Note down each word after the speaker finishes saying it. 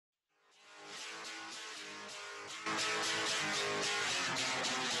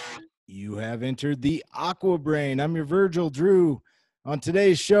You have entered the AquaBrain. I'm your Virgil Drew. On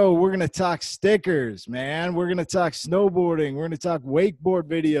today's show, we're going to talk stickers, man. We're going to talk snowboarding. We're going to talk wakeboard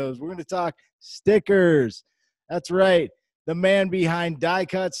videos. We're going to talk stickers. That's right. The man behind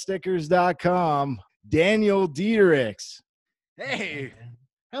Diecutstickersdotcom, Daniel Diederichs. Hey,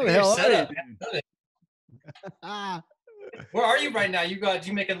 how the hell are you? Where are you right now? You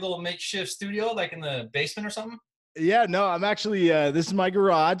make a little makeshift studio like in the basement or something? Yeah, no, I'm actually, this is my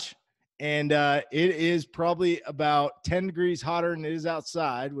garage. And it is probably about 10 degrees hotter than it is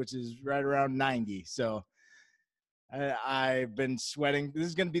outside, which is right around 90. So I've been sweating. This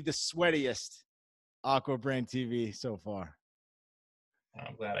is going to be the sweatiest AquaBrainTV so far.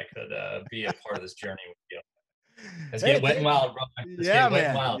 I'm glad I could be a part of this journey with you. Let's get wet and wild, bro. Yeah,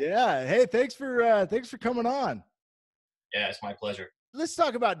 man. Yeah. Hey, thanks for coming on. Yeah, it's my pleasure. Let's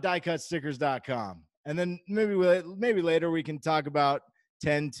talk about Diecutstickersdotcom, and then maybe later we can talk about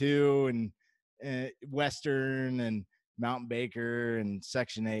 10-2 and Western and Mountain Baker and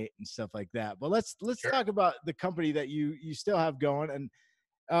Section 8 and stuff like that. But let's Sure. talk about the company that you still have going. And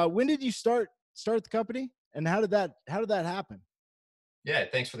when did you start the company, and how did that happen? Yeah,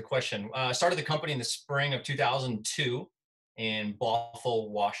 thanks for the question. I started the company in the spring of 2002 in Bothell,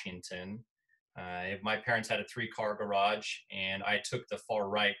 Washington. My parents had a 3-car garage, and I took the far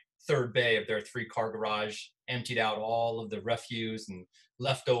right third bay of their 3-car garage, emptied out all of the refuse and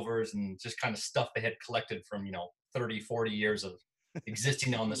leftovers and just kind of stuff they had collected from 30, 40 years of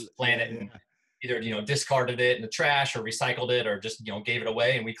existing on this planet. And either discarded it in the trash or recycled it or just gave it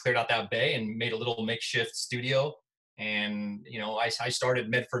away. And we cleared out that bay and made a little makeshift studio. And I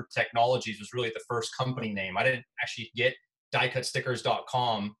started Medford Technologies, was really the first company name. I didn't actually get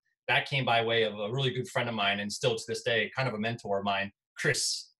Diecutstickersdotcom. That came by way of a really good friend of mine, and still to this day kind of a mentor of mine,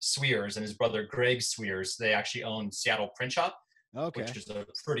 Chris Swears, and his brother Greg Swears. They actually own Seattle Print Shop, which is a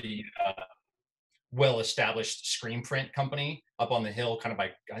pretty well-established screen print company up on the hill, kind of by,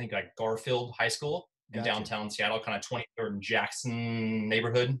 I think, like Garfield High School in downtown Seattle, kind of 23rd and Jackson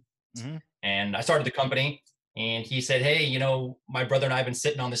neighborhood. Mm-hmm. And I started the company, and he said, hey, my brother and I have been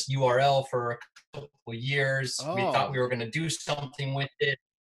sitting on this URL for a couple of years. We thought we were going to do something with it.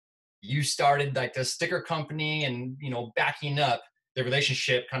 You started like the sticker company, and, backing up the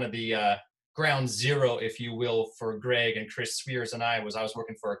relationship, kind of the ground zero, if you will, for Greg and Chris Swears and I was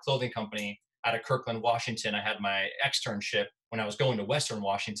working for a clothing company out of Kirkland, Washington. I had my externship when I was going to Western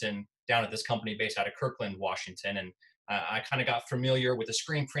Washington down at this company based out of Kirkland, Washington. And I kind of got familiar with the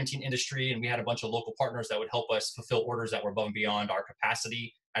screen printing industry, and we had a bunch of local partners that would help us fulfill orders that were above and beyond our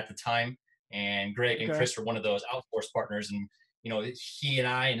capacity at the time. And Greg and Chris were one of those outsourced partners. And he and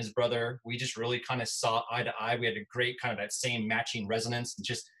I and his brother, we just really kind of saw eye to eye. We had a great kind of that same matching resonance and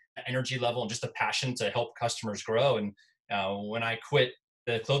just energy level and just a passion to help customers grow. And when I quit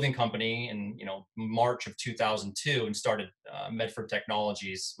the clothing company in March of 2002 and started Medford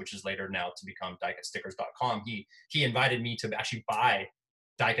Technologies, which is later now to become Diecutstickersdotcom, he invited me to actually buy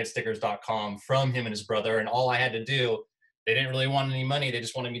Diecutstickersdotcom from him and his brother. And all I had to do, they didn't really want any money. They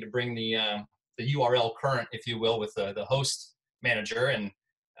just wanted me to bring the URL current, if you will, with the host manager, and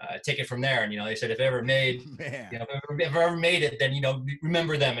take it from there. And they said, if ever made if ever made it, then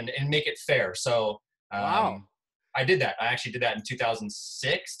remember them and make it fair. So wow, I did that. I actually did that in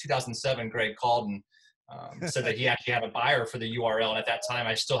 2006, 2007. Greg called and said that he actually had a buyer for the URL, and at that time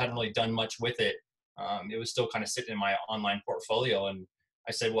I still hadn't really done much with it. It was still kind of sitting in my online portfolio, and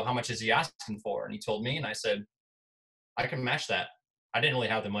I said, well, how much is he asking for? And he told me, and I said, I can match that. I didn't really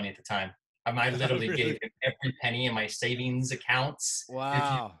have the money at the time. I literally gave him every penny in my savings accounts.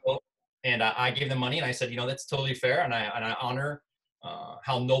 Wow. And I gave them money, and I said, that's totally fair. And I honor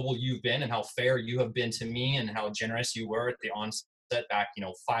how noble you've been and how fair you have been to me and how generous you were at the onset back,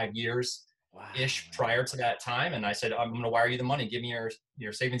 5 years-ish prior to that time. And I said, I'm going to wire you the money. Give me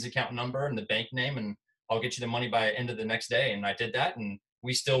your savings account number and the bank name, and I'll get you the money by the end of the next day. And I did that. And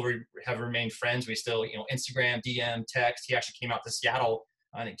we still have remained friends. We still, Instagram, DM, text. He actually came out to Seattle,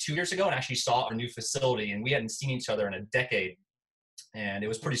 I think 2 years ago, and actually saw our new facility, and we hadn't seen each other in a decade. And it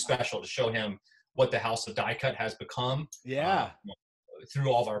was pretty special to show him what the House of Die Cut has become. Yeah.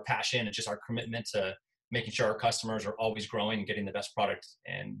 Through all of our passion and just our commitment to making sure our customers are always growing and getting the best product.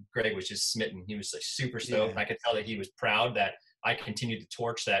 And Greg was just smitten. He was like super stoked. Yeah. I could tell that he was proud that I continued the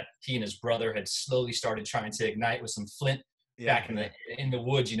torch that he and his brother had slowly started trying to ignite with some flint back in the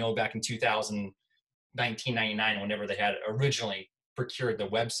woods, back in 1999, whenever they had originally procured the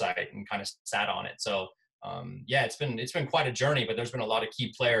website and kind of sat on it. So it's been quite a journey, but there's been a lot of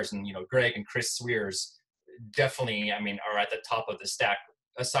key players, and Greg and Chris Swears definitely, are at the top of the stack,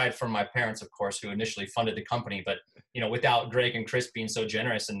 aside from my parents, of course, who initially funded the company. But without Greg and Chris being so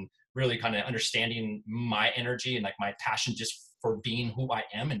generous and really kind of understanding my energy and like my passion just for being who I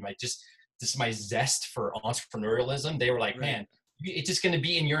am, and like just my zest for entrepreneurialism. They were like, man, it's just going to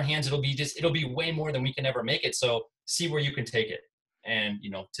be in your hands. It'll be way more than we can ever make it. So see where you can take it. And, you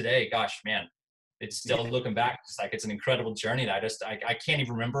know, today, gosh, man, it's still looking back. It's like, it's an incredible journey that I can't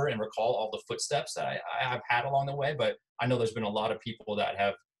even remember and recall all the footsteps that I have had along the way. But I know there's been a lot of people that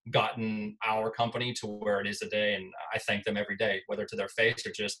have gotten our company to where it is today. And I thank them every day, whether to their face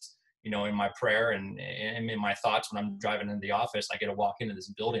or just, you know, in my prayer and in my thoughts when I'm driving into the office. I get to walk into this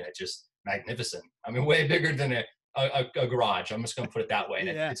building that's just magnificent. I mean, way bigger than a garage. I'm just going to put it that way. And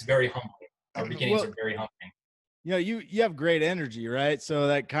it's very humbling. Our beginnings are very humbling. You know, you have great energy, right? So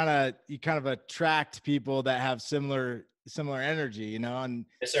that you kind of attract people that have similar energy, you know, and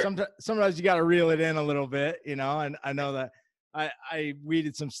yes, sometimes you got to reel it in a little bit, you know, and I know that I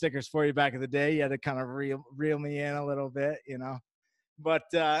weeded some stickers for you back in the day. You had to kind of reel me in a little bit, you know, but,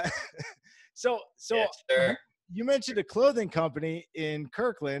 so yes, you mentioned a clothing company in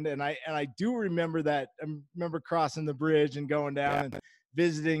Kirkland, and I do remember that. I remember crossing the bridge and going down and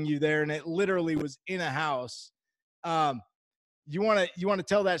visiting you there, and it literally was in a house. You want to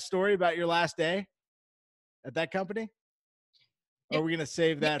tell that story about your last day at that company? Or are we going to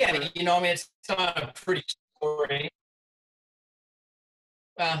save that? Yeah, you know, I mean, it's not a pretty story.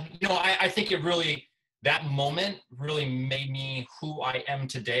 You know, I think that moment really made me who I am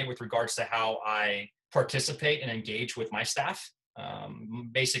today with regards to how I participate and engage with my staff.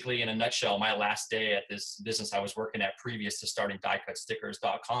 Basically, in a nutshell, my last day at this business I was working at previous to starting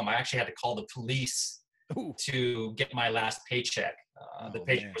Diecutstickersdotcom, I actually had to call the police to get my last paycheck. The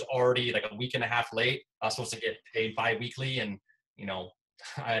paycheck was already like a week and a half late. I was supposed to get paid bi-weekly, and, you know,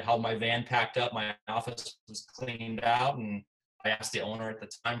 I had my van packed up, my office was cleaned out, and I asked the owner at the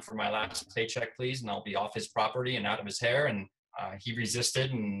time for my last paycheck, please, and I'll be off his property and out of his hair. And he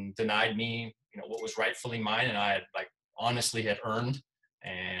resisted and denied me, you know, what was rightfully mine, and I had honestly had earned.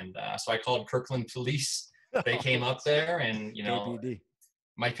 And so I called Kirkland police. They came up there, and, you know,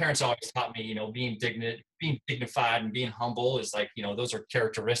 my parents always taught me, you know, being dignified and being humble is like, you know, those are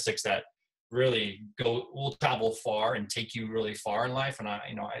characteristics that really will travel far and take you really far in life. And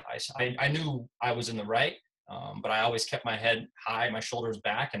I knew I was in the right, but I always kept my head high, my shoulders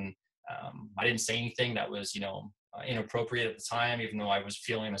back, and I didn't say anything that was, you know, inappropriate at the time, even though I was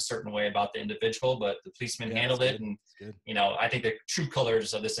feeling a certain way about the individual. But the policeman handled it, and you know, I think the true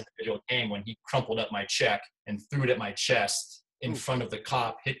colors of this individual came when he crumpled up my check and threw it at my chest in front of the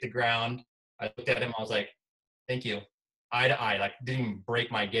cop, hit the ground. I looked at him, I was like, thank you, eye to eye, like didn't even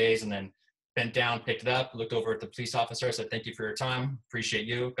break my gaze, and then bent down, picked it up, looked over at the police officer, said, thank you for your time, appreciate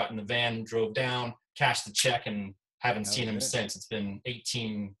you, got in the van, drove down, cashed the check, and haven't seen him since. It's been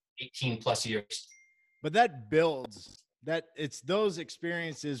 18 plus years. But that builds, it's those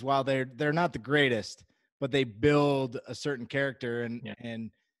experiences, while they're not the greatest, but they build a certain character.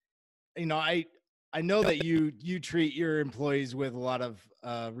 And you know, I know that you treat your employees with a lot of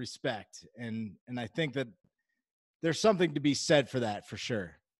respect, and I think that there's something to be said for that, for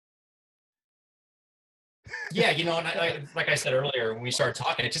sure. Yeah, you know, and like I said earlier when we started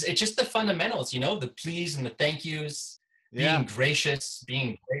talking, it's just the fundamentals, you know, the please and the thank yous, being gracious,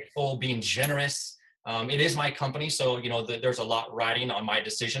 being grateful, being generous. It is my company, so, you know, there's a lot riding on my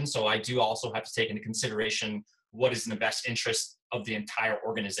decision. So I do also have to take into consideration what is in the best interest of the entire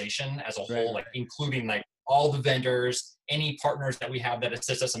organization as a whole, like including like all the vendors, any partners that we have that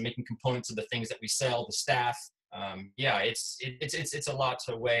assist us in making components of the things that we sell, the staff. It's a lot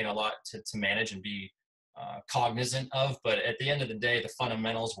to weigh and a lot to manage and be cognizant of. But at the end of the day, the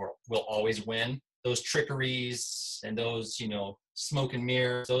fundamentals will always win. Those trickeries and those, you know, smoke and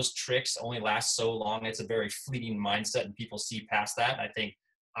mirrors, those tricks only last so long. It's a very fleeting mindset, and people see past that. I think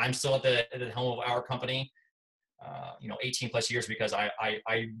I'm still at the helm of our company, you know, 18 plus years, because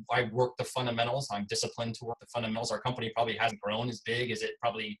I work the fundamentals. I'm disciplined to work the fundamentals. Our company probably hasn't grown as big as it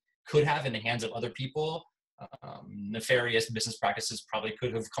probably could have in the hands of other people. Nefarious business practices probably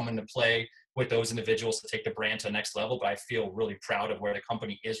could have come into play with those individuals to take the brand to the next level. But I feel really proud of where the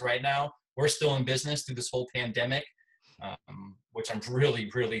company is right now. We're still in business through this whole pandemic, which I'm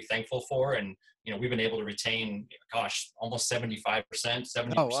really, really thankful for. And, you know, we've been able to retain, almost 75%,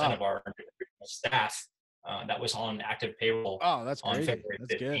 70% of our staff that was on active payroll on February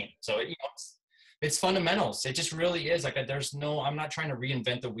 15th. So, you know, it's fundamentals. It just really is. Like, I'm not trying to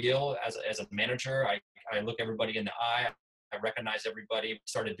reinvent the wheel as a manager. I look everybody in the eye. I recognize everybody. We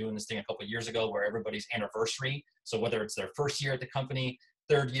started doing this thing a couple of years ago where everybody's anniversary. So whether it's their first year at the company,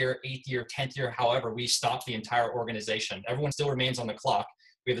 3rd year, 8th year, 10th year, however, we stop the entire organization. Everyone still remains on the clock.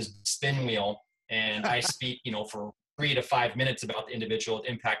 We have this spin wheel, and I speak, you know, for 3 to 5 minutes about the individual, the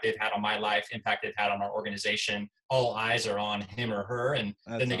impact they've had on my life, impact they've had on our organization. All eyes are on him or her. And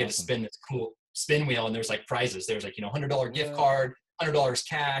then they get to spin this cool spin wheel, and there's like prizes. There's like, $100 gift card, $100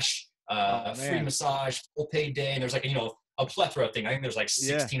 cash, free massage, full paid day. And there's like, a plethora of things. I think there's like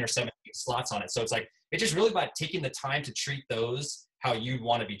 16 or 17 slots on it. So it's like, it's just really about taking the time to treat those how you'd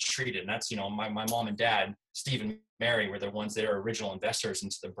want to be treated. And that's, my mom and dad, Steve and Mary, were the ones that are original investors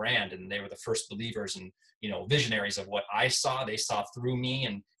into the brand. And they were the first believers and, visionaries of what I saw. They saw through me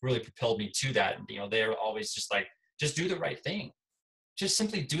and really propelled me to that. And, they're always just like, just do the right thing. Just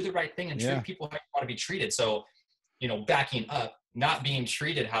simply do the right thing and treat people how you want to be treated. So, backing up, not being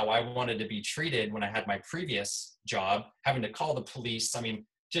treated how I wanted to be treated when I had my previous job, having to call the police. I mean,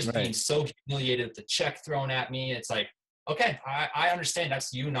 just being so humiliated with the check thrown at me. It's like, okay, I understand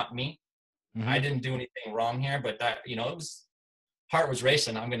that's you, not me. I didn't do anything wrong here, but that, heart was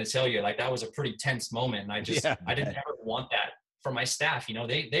racing. I'm going to tell you, like, that was a pretty tense moment. And I didn't ever want that for my staff.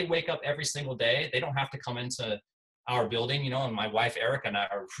 They wake up every single day. They don't have to come into our building, and my wife, Erica, and I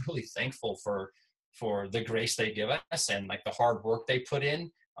are really thankful for the grace they give us and like the hard work they put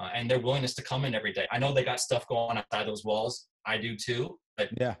in and their willingness to come in every day. I know they got stuff going on outside those walls. I do too, but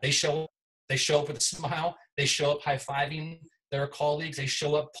they show up with a smile. They show up high-fiving their colleagues. They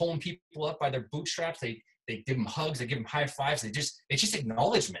show up pulling people up by their bootstraps. They give them hugs. They give them high fives. It's just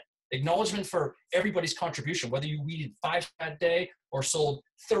acknowledgement for everybody's contribution, whether you weeded 5 that day or sold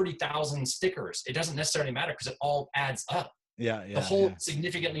 30,000 stickers. It doesn't necessarily matter because it all adds up. The whole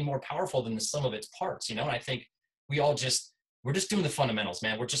significantly more powerful than the sum of its parts, and I think we're just doing the fundamentals,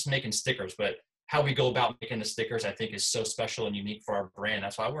 man. We're just making stickers, but how we go about making the stickers, I think, is so special and unique for our brand.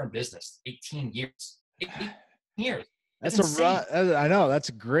 That's why we're in business 18 years. 18 years. That's a run. I know. That's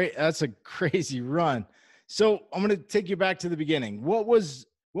a crazy run. So I'm going to take you back to the beginning. What was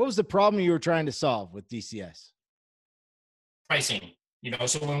the problem you were trying to solve with DCS? Pricing.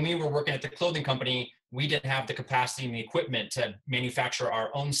 So when we were working at the clothing company, we didn't have the capacity and the equipment to manufacture our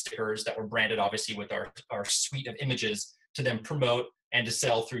own stickers that were branded, obviously, with our suite of images to then promote and to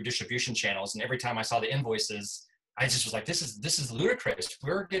sell through distribution channels. And every time I saw the invoices, I just was like, this is ludicrous.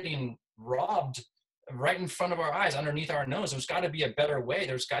 We're getting robbed right in front of our eyes, underneath our nose. There's got to be a better way.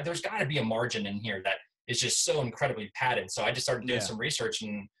 There's got to be a margin in here that is just so incredibly padded. So I just started doing some research,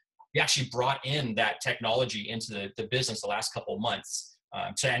 and we actually brought in that technology into the business the last couple of months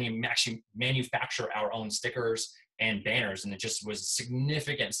to actually manufacture our own stickers and banners. And it just was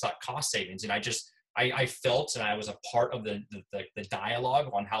significant cost savings. And I felt, and I was a part of the dialogue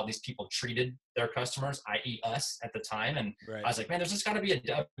on how these people treated their customers, i.e. us at the time. And I was like, man, there's just got to be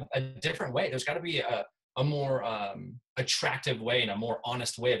a different way. There's got to be a more attractive way and a more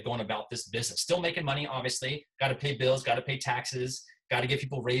honest way of going about this business. Still making money, obviously, got to pay bills, got to pay taxes, got to give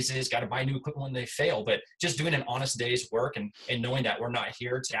people raises, got to buy new equipment when they fail, but just doing an honest day's work and knowing that we're not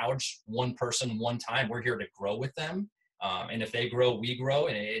here to gouge one person one time. We're here to grow with them. And if they grow, we grow.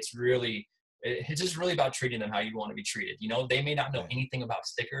 And it's just really about treating them how you want to be treated. They may not know anything about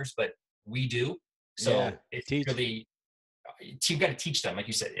stickers, but we do. So it's really, you've got to teach them, like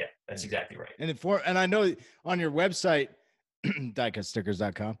you said. Yeah, that's exactly right. And I know on your website,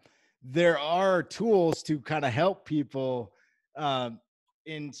 Diecutstickersdotcom, there are tools to kind of help people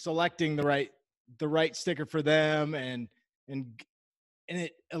in selecting the right sticker for them, and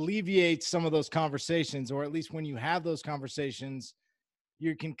it alleviates some of those conversations, or at least when you have those conversations,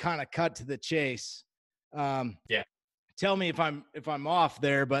 you can kind of cut to the chase. Tell me if I'm off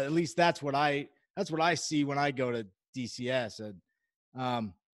there, but at least that's what I see when I go to DCS.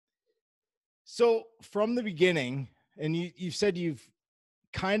 So from the beginning, and you said you've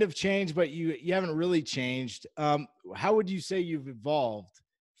kind of changed, but you haven't really changed. How would you say you've evolved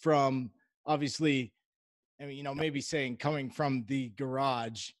from, obviously, I mean, maybe saying coming from the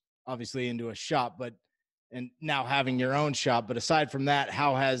garage, obviously, into a shop, and now having your own shop. But aside from that,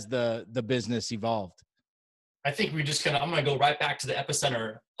 how has the business evolved? I think I'm going to go right back to the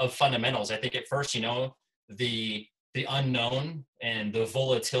epicenter of fundamentals. I think at first, the unknown and the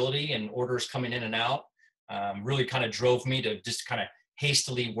volatility and orders coming in and out really kind of drove me to just kind of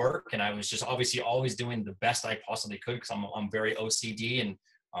hastily work. And I was just obviously always doing the best I possibly could, because I'm very OCD, and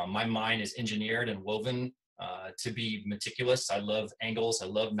my mind is engineered and woven to be meticulous. I love angles. I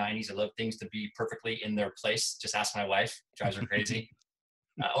love 90s. I love things to be perfectly in their place. Just ask my wife. It drives her crazy.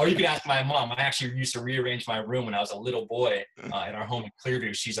 Or you can ask my mom. I actually used to rearrange my room when I was a little boy in our home in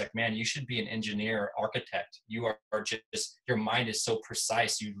Clearview. She's like, man, you should be an engineer, architect. You are just, your mind is so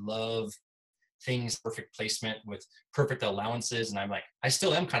precise. You love things, perfect placement with perfect allowances. And I'm like, I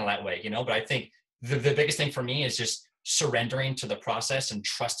still am kind of that way, but I think the biggest thing for me is just surrendering to the process and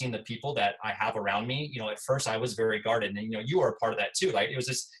trusting the people that I have around me. You know, at first I was very guarded, and, you know, you were a part of that too. Like, it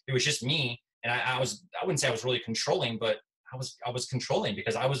was just me. And I wouldn't say I was really controlling, but I was controlling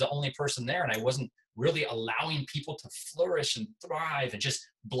because I was the only person there, and I wasn't really allowing people to flourish and thrive and just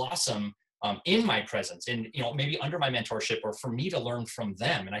blossom in my presence, and, you know, maybe under my mentorship, or for me to learn from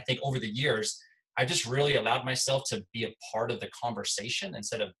them. And I think over the years, I just really allowed myself to be a part of the conversation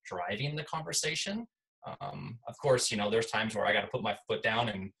instead of driving the conversation. Of course, you know, there's times where I got to put my foot down,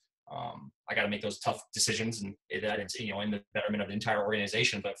 and I got to make those tough decisions, and that it's, you know, in the betterment of the entire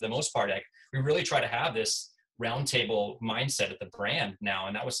organization. But for the most part, we really try to have this roundtable mindset at the brand now.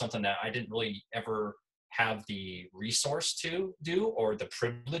 And that was something that I didn't really ever have the resource to do, or the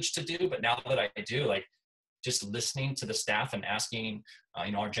privilege to do. But now that I do, like, just listening to the staff and asking,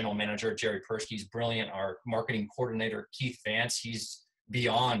 you know, our general manager, Jerry Persky's brilliant. Our marketing coordinator, Keith Vance, he's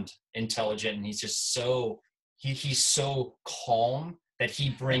beyond intelligent, and he's just he's so calm that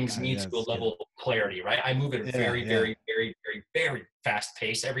he brings me to a level of clarity, right? I move at a very, very, very, very, very fast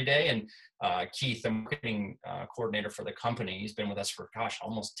pace every day. And Keith, the marketing coordinator for the company, he's been with us for,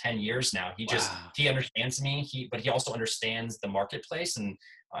 almost 10 years now. He understands me, but he also understands the marketplace, and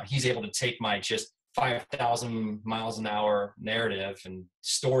he's able to take my just 5,000 miles an hour narrative and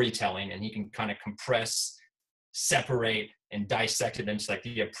storytelling, and he can kind of compress, separate, and dissect it into like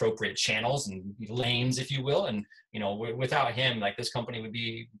the appropriate channels and lanes, if you will. And, you know, without him, like, this company would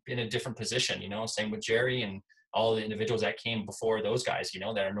be in a different position, you know. Same with Jerry and all the individuals that came before those guys, you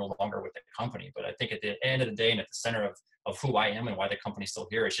know, that are no longer with the company. But I think at the end of the day, and at the center of who I am and why the company's still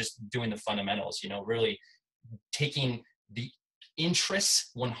here, is just doing the fundamentals, you know, really taking the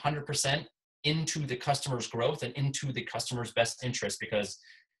interests 100% into the customer's growth and into the customer's best interest. Because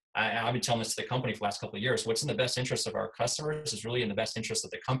I've been telling this to the company for the last couple of years, what's in the best interest of our customers is really in the best interest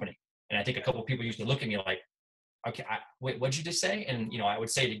of the company. And I think a couple of people used to look at me like, okay, wait, what'd you just say? And, you know, I would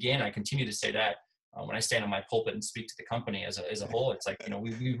say it again. I continue to say that when I stand on my pulpit and speak to the company as a whole. It's like, you know,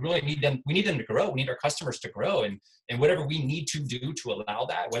 we really need them. We need them to grow. We need our customers to grow, and whatever we need to do to allow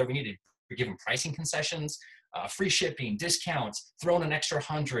that, whatever we need to give them pricing concessions, free shipping, discounts, throw in an extra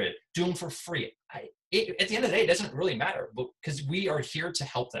 100, do them for free. At the end of the day, it doesn't really matter, because we are here to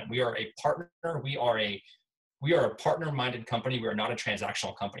help them. We are a partner. We are a partner-minded company. We are not a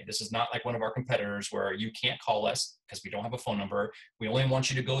transactional company. This is not like one of our competitors where you can't call us because we don't have a phone number. We only want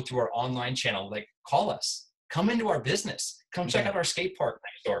you to go through our online channel. Like, call us. Come into our business. Come check out our skate park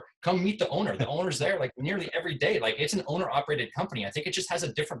next door. Come meet the owner. The owner's there like nearly every day. Like, it's an owner-operated company. I think it just has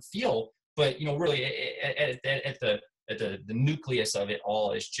a different feel. But, you know, really at the nucleus of it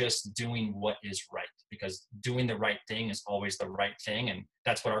all is just doing what is right, because doing the right thing is always the right thing. And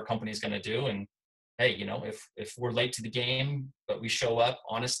that's what our company is going to do. And hey, you know, if we're late to the game, but we show up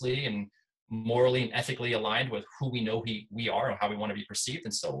honestly and morally and ethically aligned with who we know we are and how we want to be perceived,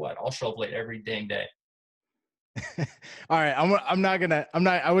 and so what? I'll show up late every dang day. All right.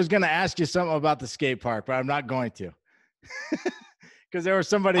 I was going to ask you something about the skate park, but I'm not going to. Because there was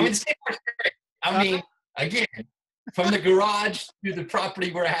somebody. I mean, again, from the garage to the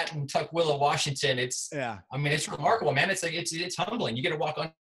property we're at in Tukwila, Washington, I mean, it's remarkable, man. It's like, it's humbling. You get to walk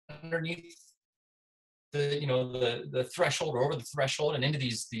underneath the threshold, or over the threshold, and into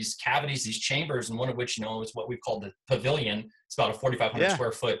these cavities, these chambers, and one of which, you know, is what we've called the pavilion. It's about a 4,500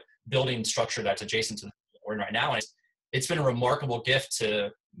 square foot building structure that's adjacent to the we're in right now. And it's been a remarkable gift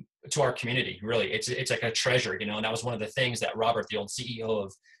to our community. Really, it's like a treasure, you know. And that was one of the things that Robert, the old CEO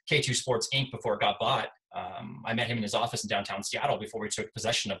of K2 Sports Inc., before it got bought, I met him in his office in downtown Seattle before we took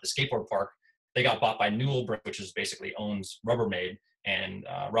possession of the skateboard park. They got bought by Newell, which is basically owns Rubbermaid. And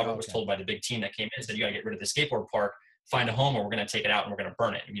Robert was told by the big team that came in, said, you got to get rid of the skateboard park, find a home, or we're going to take it out and we're going to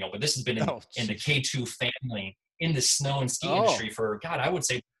burn it. You know, but this has been in the K2 family in the snow and ski industry for, I would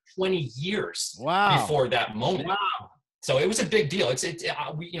say 20 years before that moment. Wow. So it was a big deal.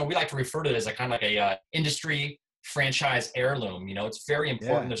 We like to refer to it as a kind of like a industry franchise heirloom. You know, it's very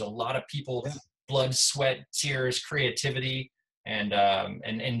important. There's a lot of people, blood, sweat, tears, creativity, and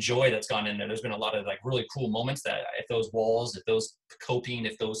joy that's gone in there. There's been a lot of like really cool moments that if those walls, if those coping,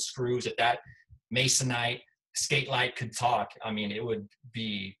 if those screws, if that masonite skate light could talk, I mean, you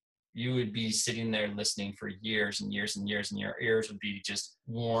would be sitting there listening for years and years and years, and your ears would be just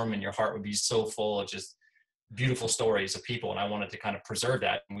warm and your heart would be so full of just beautiful stories of people. And I wanted to kind of preserve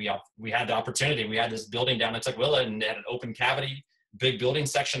that. And we had the opportunity. We had this building down in Tukwila, and it had an open cavity, big building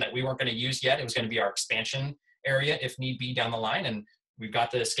section that we weren't going to use yet. It was going to be our expansion area if need be down the line. And we've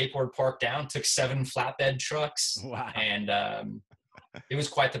got the skateboard park down, took 7 flatbed trucks. Wow. And it was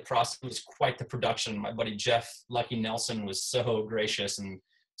quite the process. It was quite the production. My buddy Jeff Lucky Nelson was so gracious and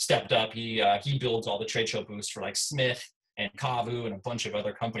stepped up. He builds all the trade show booths for like Smith and Kavu and a bunch of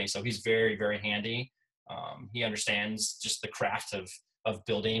other companies. So he's very, very handy. He understands just the craft of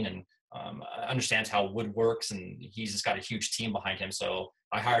building, and understands how wood works, and he's just got a huge team behind him. So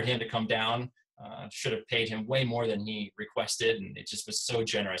I hired him to come down. Should have paid him way more than he requested, and it just was so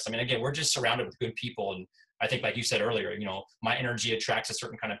generous. I mean, again, we're just surrounded with good people, and I think, like you said earlier, you know, my energy attracts a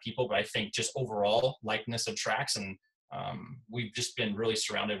certain kind of people, but I think just overall likeness attracts, and we've just been really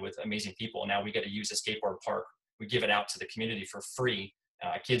surrounded with amazing people. Now we get to use a skateboard park. We give it out to the community for free.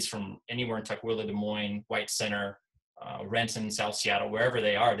 Kids from anywhere in Tukwila, Des Moines, White Center, Renton, South Seattle, wherever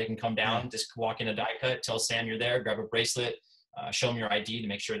they are, they can come down, just walk in a die cut, tell Sam you're there, grab a bracelet, show them your ID to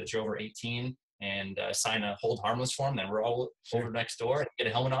make sure that you're over 18, and sign a hold harmless form. Then we're all over next door and get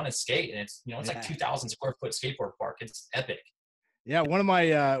a helmet on and skate. And it's, you know, it's like 2,000 square foot skateboard park. It's epic. Yeah. One of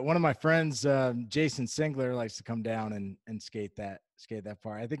my friends, Jason Singler, likes to come down and skate that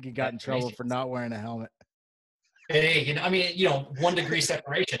far. I think he got in trouble for not wearing a helmet. Hey, you know, I mean, you know, 1 degree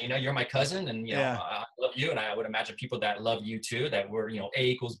separation, you know, you're my cousin, and, you know, I love you. And I would imagine people that love you too, that we're, you know, A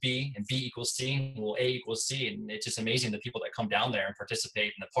equals B and B equals C, well, A equals C. And it's just amazing the people that come down there and participate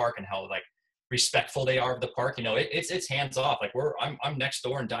in the park, and how like respectful they are of the park. You know, it's hands off. Like I'm next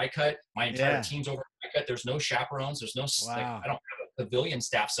door in die cut. My entire team's over in die cut. There's no chaperones. There's no, like, I don't have a pavilion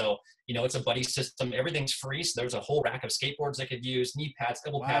staff. So, you know, it's a buddy system. Everything's free. So there's a whole rack of skateboards they could use, knee pads,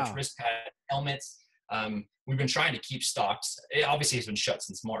 elbow pads, wrist pads, helmets. We've been trying to keep stocks. It obviously has been shut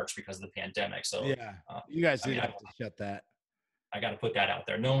since March because of the pandemic. So you guys did have to shut that. I got to put that out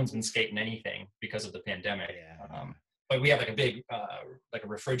there. No one's been skating anything because of the pandemic. But we have like a big, like a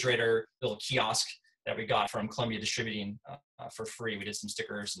refrigerator, little kiosk that we got from Columbia Distributing for free. We did some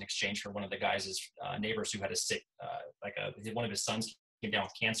stickers in exchange for one of the guys' neighbors who had a sick, one of his sons came down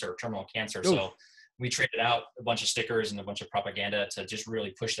with cancer, terminal cancer. Oof. So we traded out a bunch of stickers and a bunch of propaganda to just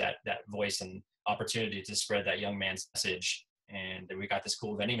really push that voice and opportunity to spread that young man's message. And then we got this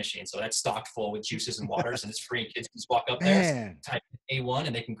cool vending machine. So that's stocked full with juices and waters, and it's free. Kids can just walk up there, type A1,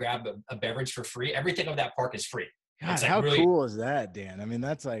 and they can grab a beverage for free. Everything of that park is free. God, like, how cool is that, Dan? I mean,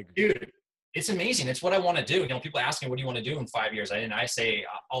 that's like, dude, it's amazing. It's what I want to do. You know, people ask me, what do you want to do in 5 years? And I say,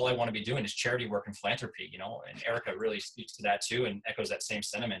 all I want to be doing is charity work and philanthropy, you know, and Erica really speaks to that too and echoes that same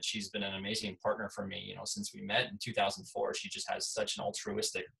sentiment. She's been an amazing partner for me, you know, since we met in 2004. She just has such an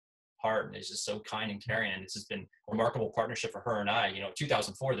altruistic heart and is just so kind and caring. And it's just been a remarkable partnership for her and I. You know,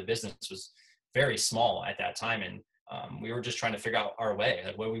 2004, the business was very small at that time. And we were just trying to figure out our way,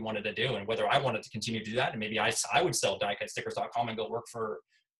 like what we wanted to do and whether I wanted to continue to do that. And maybe I would sell Diecutstickersdotcom and go work for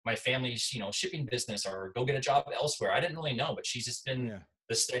my family's, you know, shipping business or go get a job elsewhere. I didn't really know, but she's just been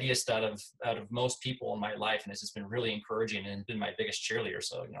the steadiest out of most people in my life. And it's just been really encouraging and been my biggest cheerleader.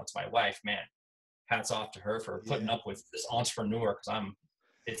 So, you know, it's my wife, man, hats off to her for putting up with this entrepreneur. Cause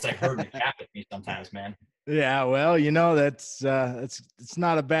it's like herding a cat with me sometimes, man. Yeah. Well, you know, it's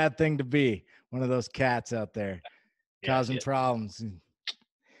not a bad thing to be one of those cats out there causing problems.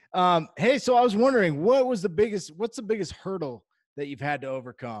 Hey, so I was wondering, what's the biggest hurdle that you've had to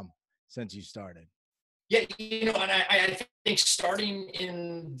overcome since you started? Yeah, you know, and I think starting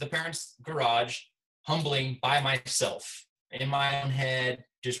in the parents' garage, humbly by myself, in my own head,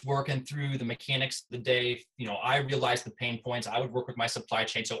 just working through the mechanics of the day, you know, I realized the pain points. I would work with my supply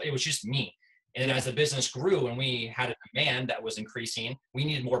chain. So it was just me. And as the business grew and we had a demand that was increasing, we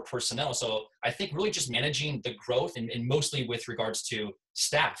needed more personnel. So I think really just managing the growth and mostly with regards to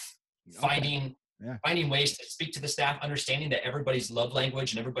staff, finding ways to speak to the staff, understanding that everybody's love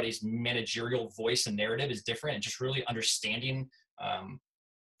language and everybody's managerial voice and narrative is different, and just really understanding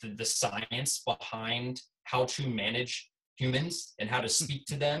the science behind how to manage humans and how to speak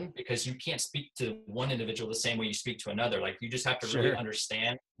to them, because you can't speak to one individual the same way you speak to another. Like, you just have to really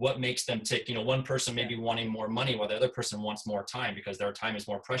understand what makes them tick. You know, one person may be wanting more money while the other person wants more time, because their time is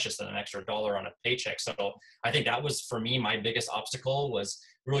more precious than an extra dollar on a paycheck. So I think that was, for me, my biggest obstacle was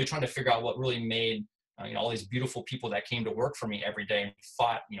really trying to figure out what really made you know, all these beautiful people that came to work for me every day and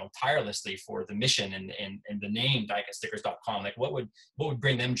fought, you know, tirelessly for the mission and the name Diecutstickersdotcom. Like, what would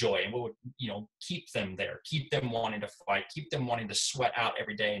bring them joy, and what would, you know, keep them there, keep them wanting to fight, keep them wanting to sweat out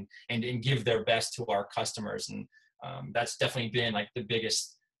every day and give their best to our customers. And that's definitely been like the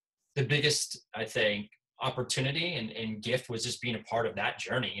biggest, I think, opportunity and gift was just being a part of that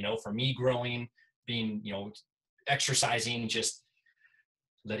journey. You know, for me, growing, being, you know, exercising, just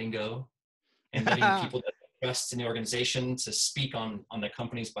letting go and letting people that trust in the organization to speak on the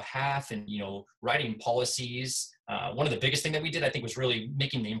company's behalf, and, you know, writing policies. One of the biggest thing that we did, I think, was really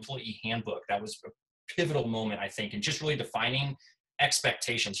making the employee handbook. That was a pivotal moment, I think, and just really defining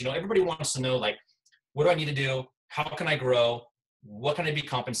expectations. You know, everybody wants to know, like, what do I need to do? How can I grow? what can I be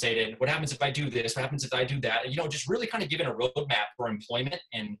compensated? What happens if I do this? What happens if I do that? You know, just really kind of giving a roadmap for employment.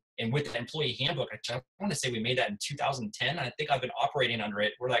 And with the employee handbook, I want to say we made that in 2010. I think I've been operating under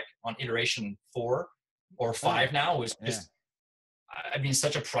it. We're like on iteration 4 or 5 now. It was just, I mean,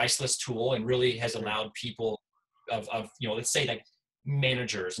 such a priceless tool, and really has allowed people of, you know, let's say like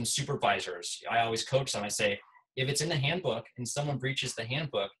managers and supervisors. I always coach them. I say, if it's in the handbook and someone breaches the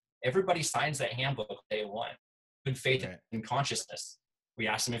handbook, everybody signs that handbook day one. Good faith and consciousness. We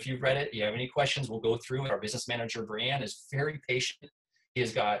ask them if you've read it. You have any questions? We'll go through it. Our business manager, Brianne, is very patient.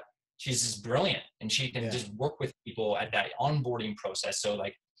 She's just brilliant, and she can just work with people at that onboarding process. So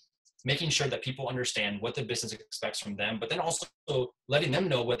like making sure that people understand what the business expects from them, but then also letting them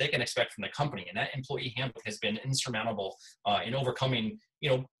know what they can expect from the company. And that employee handbook has been insurmountable in overcoming, you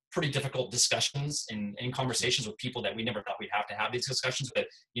know, pretty difficult discussions and conversations with people that we never thought we'd have to have these discussions. But,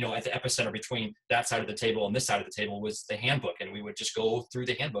 you know, at the epicenter between that side of the table and this side of the table was the handbook. And we would just go through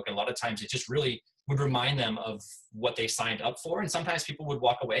the handbook. And a lot of times it just really would remind them of what they signed up for. And sometimes people would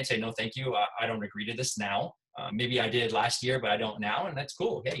walk away and say, no, thank you. I don't agree to this now. Maybe I did last year, but I don't now. And that's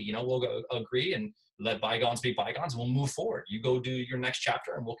cool. Hey, you know, we'll go agree and let bygones be bygones. We'll move forward. You go do your next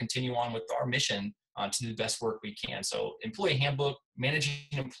chapter, and we'll continue on with our mission to do the best work we can. So employee handbook, managing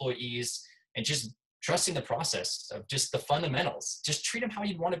employees, and just trusting the process of just the fundamentals. Just treat them how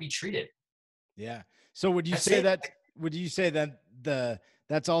you'd want to be treated. Yeah. So would you say that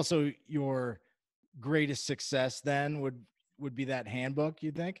that's also your greatest success then would be that handbook,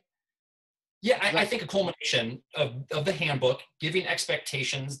 you think? Yeah, I think a culmination of the handbook, giving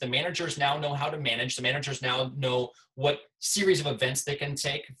expectations. The managers now know how to manage. The managers now know what series of events they can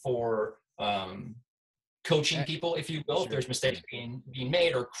take for coaching people, if you will, if there's mistakes being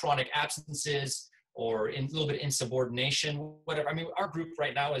made, or chronic absences, or a little bit insubordination, whatever. I mean, our group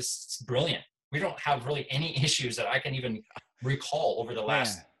right now is brilliant. We don't have really any issues that I can even recall over the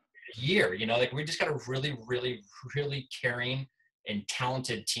last year. You know, like we just got a really, really, really caring and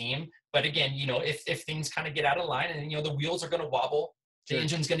talented team. But again, you know, if things kind of get out of line, and, you know, the wheels are going to wobble, the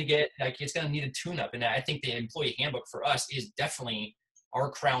engine's going to get, like, it's going to need a tune-up. And I think the employee handbook for us is definitely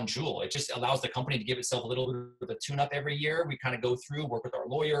our crown jewel. It just allows the company to give itself a little bit of a tune-up every year. We kind of go through, work with our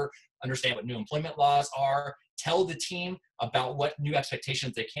lawyer, understand what new employment laws are, tell the team about what new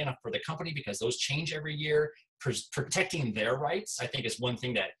expectations they can for the company, because those change every year. Protecting their rights, I think, is one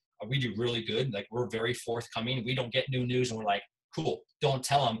thing that we do really good. Like, we're very forthcoming. We don't get new news and we're like, cool, don't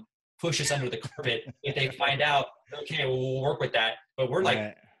tell them, push us under the carpet. If they find out, okay, we'll work with that. But we're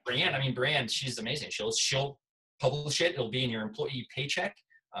like, Brianne, she's amazing. She'll publish it. It'll be in your employee paycheck,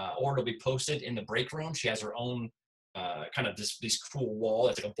 or it'll be posted in the break room. She has her own kind of this cool wall.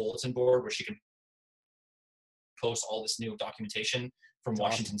 It's like a bulletin board where she can post all this new documentation from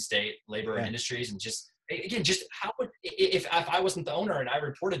Washington State Labor and Industries. And just, again, just how would, if I wasn't the owner and I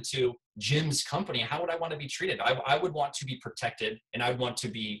reported to Jim's company, how would I want to be treated? I would want to be protected, and I would want to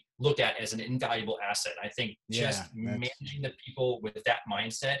be looked at as an invaluable asset. I think just managing the people with that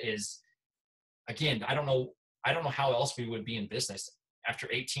mindset is, again, I don't know how else we would be in business after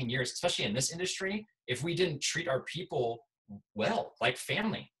 18 years, especially in this industry, if we didn't treat our people well, like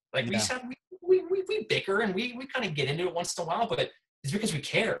family. Like we bicker and we kind of get into it once in a while, but it's because we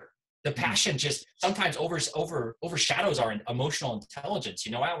care. The passion just sometimes overshadows our emotional intelligence.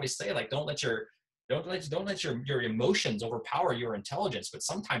 You know, I always say, like, don't let your emotions overpower your intelligence, but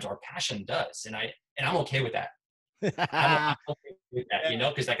sometimes our passion does. And I'm okay with that. I'm okay with that, you know,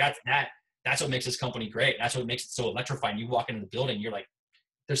 because like that's what makes this company great. That's what makes it so electrifying. You walk into the building, you're like,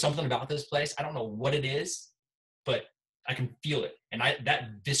 there's something about this place. I don't know what it is, but I can feel it. And that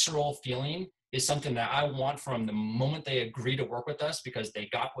visceral feeling is something that I want from the moment they agree to work with us, because they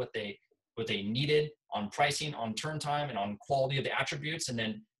got what they needed on pricing, on turn time, and on quality of the attributes. And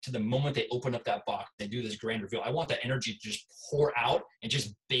then to the moment they open up that box, they do this grand reveal. I want that energy to just pour out and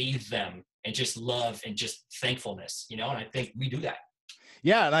just bathe them, and just love and just thankfulness, you know? And I think we do that.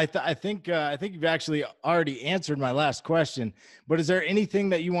 Yeah. And I think you've actually already answered my last question, but is there anything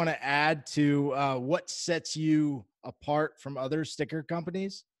that you want to add to what sets you apart from other sticker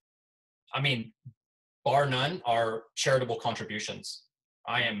companies? I mean, bar none, are charitable contributions.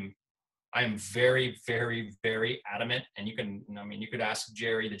 I am very, very, very adamant. And you could ask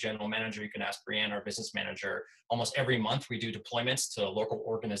Jerry, the general manager, you can ask Brianne, our business manager. Almost every month we do deployments to local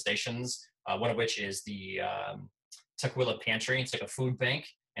organizations, one of which is the Tukwila Pantry. It's like a food bank,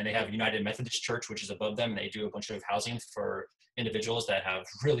 and they have United Methodist Church, which is above them. And they do a bunch of housing for individuals that have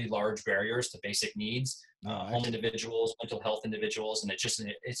really large barriers to basic needs, home individuals, mental health individuals. And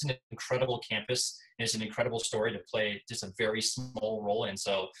it's an incredible campus. And it's an incredible story to play just a very small role in.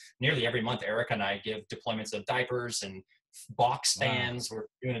 So nearly every month, Erica and I give deployments of diapers and box fans. We're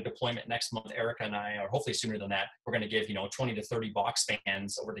doing a deployment next month. Erica and I, or hopefully sooner than that, we're going to give 20 to 30 box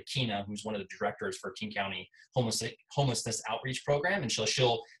fans over to Keena, who's one of the directors for King County homelessness outreach program, and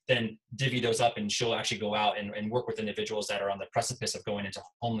she'll then divvy those up, and she'll actually go out and work with individuals that are on the precipice of going into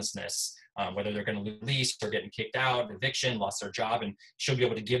homelessness, whether they're going to lose lease or getting kicked out, eviction, lost their job, and she'll be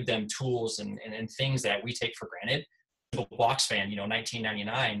able to give them tools and things that we take for granted. The box fan,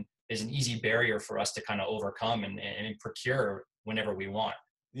 $19.99 is an easy barrier for us to kind of overcome and procure whenever we want.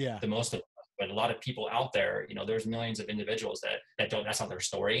 Yeah. The most of us. But a lot of people out there, there's millions of individuals that don't, that's not their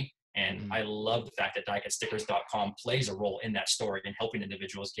story. And I love the fact that Diecutstickersdotcom plays a role in that story in helping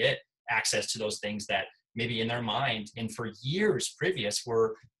individuals get access to those things that maybe in their mind and for years previous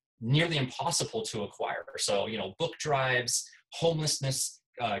were nearly impossible to acquire. So, book drives, homelessness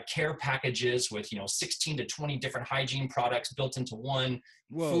care packages with 16 to 20 different hygiene products built into one.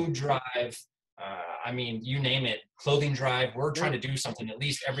 Whoa. Food drive, you name it, clothing drive. We're trying to do something at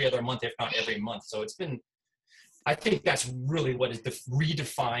least every other month, if not every month. So I think that's really what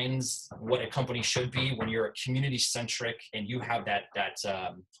redefines what a company should be when you're a community centric and you have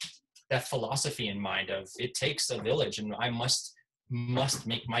that philosophy in mind of it takes a village, and I must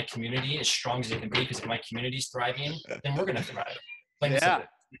make my community as strong as it can be, because if my community's thriving, then we're going to thrive. Yeah,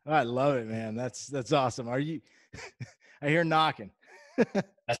 I love it, man. That's awesome. Are you? I hear knocking.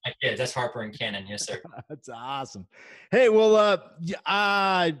 That's my kids. That's Harper and Cannon. Yes, sir. That's awesome. Hey, well, do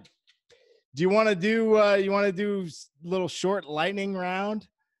you want to do a little short lightning round?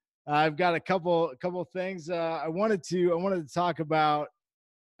 I've got a couple things I wanted to talk about,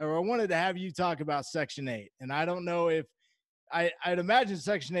 or I wanted to have you talk about Section 8. And I don't know if I'd imagine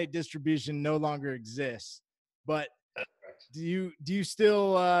Section 8 distribution no longer exists, but do you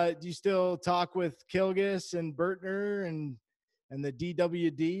still talk with Kilgus and Bertner and the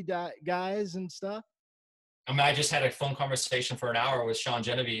DWD guys and stuff? I just had a phone conversation for an hour with Sean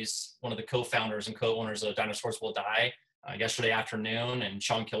Genovese, one of the co-founders and co-owners of Dinosaurs Will Die, yesterday afternoon. And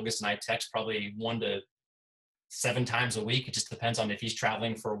Sean Kilgus and I text probably 1 to 7 times a week. It just depends on if he's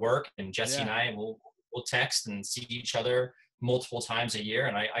traveling for work. And Jesse and I will text and see each other multiple times a year.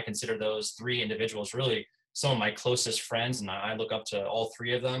 And I consider those 3 individuals really some of my closest friends, and I look up to all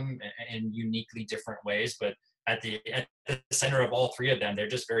 3 of them in uniquely different ways. But at the center of all 3 of them, they're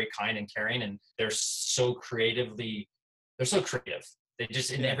just very kind and caring, and they're so creative. They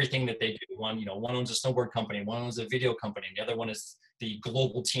just in everything that they do. One owns a snowboard company, one owns a video company, and the other one is the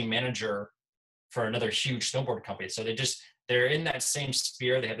global team manager for another huge snowboard company. So they're in that same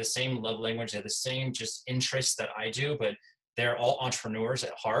sphere. They have the same love language. They have the same just interests that I do, but they're all entrepreneurs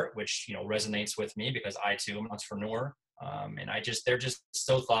at heart, which, resonates with me because I too am an entrepreneur. And they're just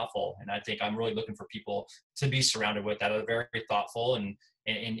so thoughtful. And I think I'm really looking for people to be surrounded with that are very thoughtful and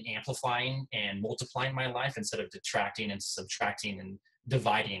amplifying and multiplying my life instead of detracting and subtracting and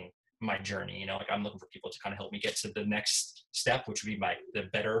dividing my journey. I'm looking for people to kind of help me get to the next step, which would be the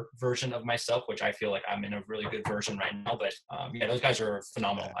better version of myself, which I feel like I'm in a really good version right now. But those guys are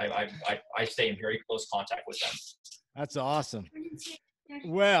phenomenal. I stay in very close contact with them. That's awesome.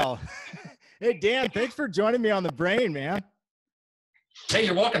 Well, hey Dan, thanks for joining me on the brain, man. Hey,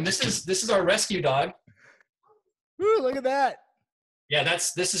 you're welcome. This is our rescue dog. Ooh, look at that. Yeah,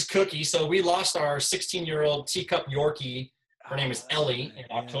 this is Cookie. So we lost our 16-year-old teacup Yorkie. Her name is Ellie in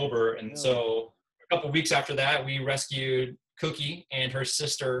October. And so a couple of weeks after that, we rescued Cookie and her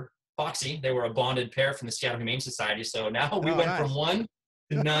sister Foxy. They were a bonded pair from the Seattle Humane Society. So now we went from 1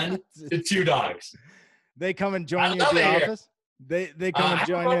 to none to 2 dogs. They come and join you at the office? They come and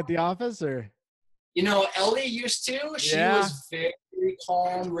join you at the office, or? Ellie used to. She was very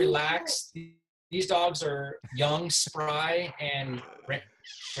calm, relaxed. These dogs are young, spry, and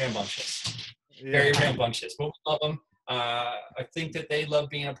rambunctious. Very rambunctious. But we love them. I think that they love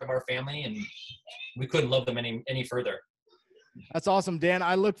being a part of our family, and we couldn't love them any further. That's awesome, Dan.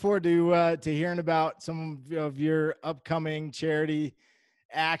 I look forward to hearing about some of your upcoming charity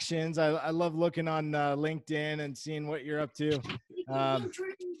actions. I love looking on LinkedIn and seeing what you're up to.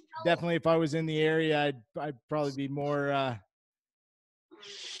 Definitely, if I was in the area, I'd probably be more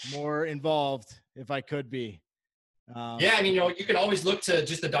involved if I could be. You can always look to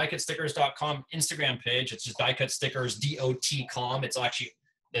just the Diecutstickersdotcom Instagram page. It's just Diecutstickersdotcom. It's actually,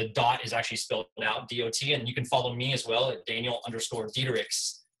 the dot is actually spelled out D-O-T, and you can follow me as well at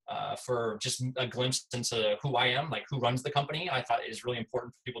Daniel_Diederichs for just a glimpse into who I am, like who runs the company. I thought it is really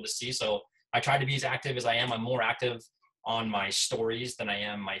important for people to see. So I try to be as active as I am. I'm more active on my stories than I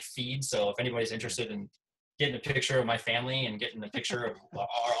am my feed. So if anybody's interested in getting a picture of my family and getting a picture of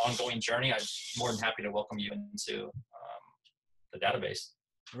our ongoing journey, I'm more than happy to welcome you into the database.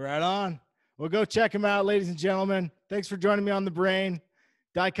 Right on. Well, go check him out, ladies and gentlemen. Thanks for joining me on the brain.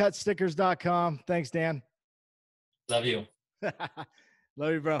 Diecutstickersdotcom. Thanks, Dan. Love you.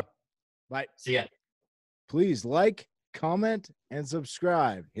 Love you, bro. Bye. See ya. Please like, comment, and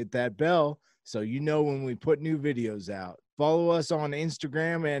subscribe. Hit that bell so you know when we put new videos out. Follow us on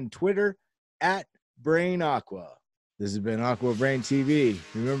Instagram and Twitter at BrainAqua. This has been AquaBrainTV.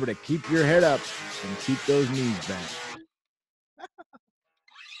 Remember to keep your head up and keep those knees bent.